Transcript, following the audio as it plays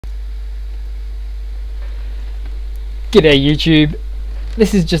G'day YouTube,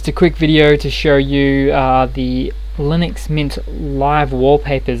 this is just a quick video to show you the Linux Mint live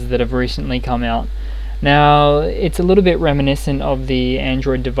wallpapers that have recently come out. Now it's a little bit reminiscent of the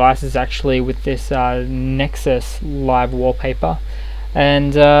Android devices actually with this Nexus live wallpaper,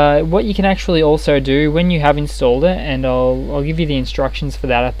 and what you can actually also do when you have installed it, and I'll give you the instructions for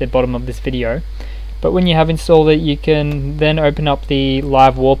that at the bottom of this video, but when you have installed it you can then open up the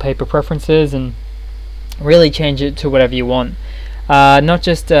live wallpaper preferences and really change it to whatever you want. Not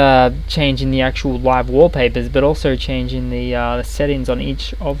just changing the actual live wallpapers, but also changing the settings on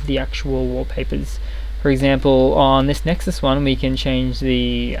each of the actual wallpapers. For example, on this Nexus one we can change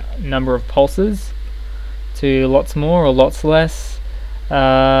the number of pulses to lots more or lots less.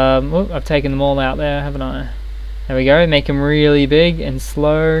 I've taken them all out there, haven't I? There we go, make them really big and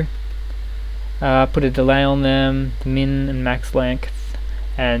slow. Put a delay on them, the min and max length,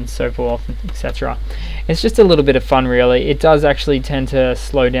 and so forth, etc. It's just a little bit of fun really. It does actually tend to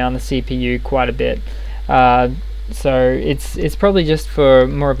slow down the CPU quite a bit, so it's probably just for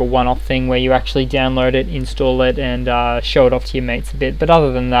more of a one-off thing where you actually download it, install it, and show it off to your mates a bit, but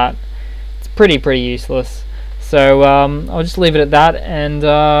other than that it's pretty useless. So I'll just leave it at that, and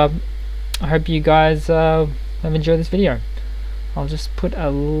I hope you guys have enjoyed this video. I'll just put a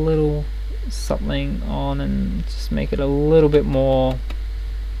little something on and just make it a little bit more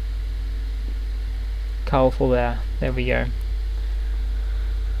colorful there. There we go.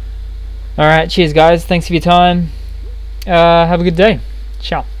 Alright, cheers guys, thanks for your time. Have a good day.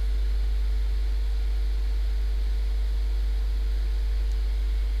 Ciao.